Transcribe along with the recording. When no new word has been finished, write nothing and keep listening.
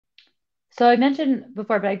So I mentioned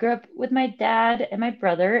before, but I grew up with my dad and my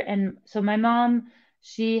brother. And so my mom,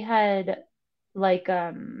 she had like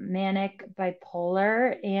manic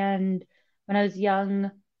bipolar. And when I was young,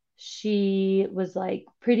 she was like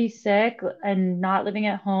pretty sick and not living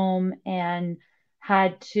at home and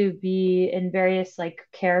had to be in various like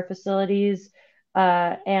care facilities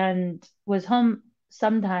and was home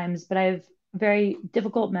sometimes, but I have very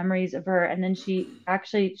difficult memories of her. And then she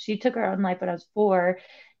took her own life when I was 4.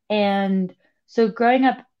 And so growing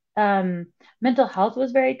up, mental health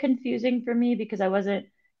was very confusing for me because I wasn't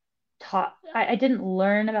taught, I didn't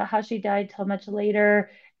learn about how she died till much later.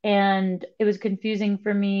 And it was confusing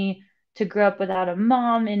for me to grow up without a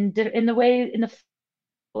mom in the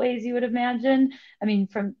ways you would imagine. I mean,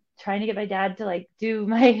 from trying to get my dad to like do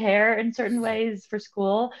my hair in certain ways for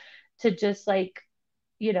school to just like,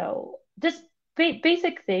 just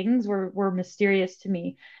basic things were mysterious to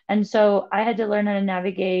me. And so I had to learn how to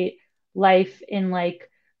navigate life in like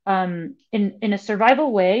in a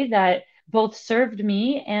survival way that both served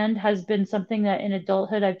me and has been something that in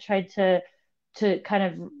adulthood I've tried to kind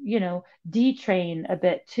of, detrain a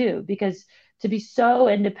bit too, because to be so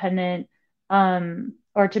independent,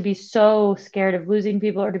 or to be so scared of losing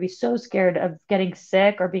people, or to be so scared of getting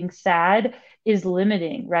sick or being sad is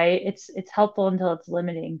limiting, right? It's helpful until it's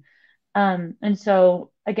limiting. And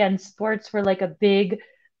so again, sports were like a big,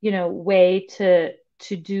 way to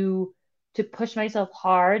push myself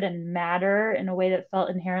hard and matter in a way that felt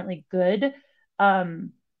inherently good.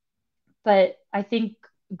 Um, but I think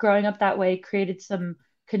growing up that way created some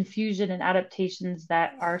confusion and adaptations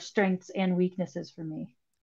that are strengths and weaknesses for me.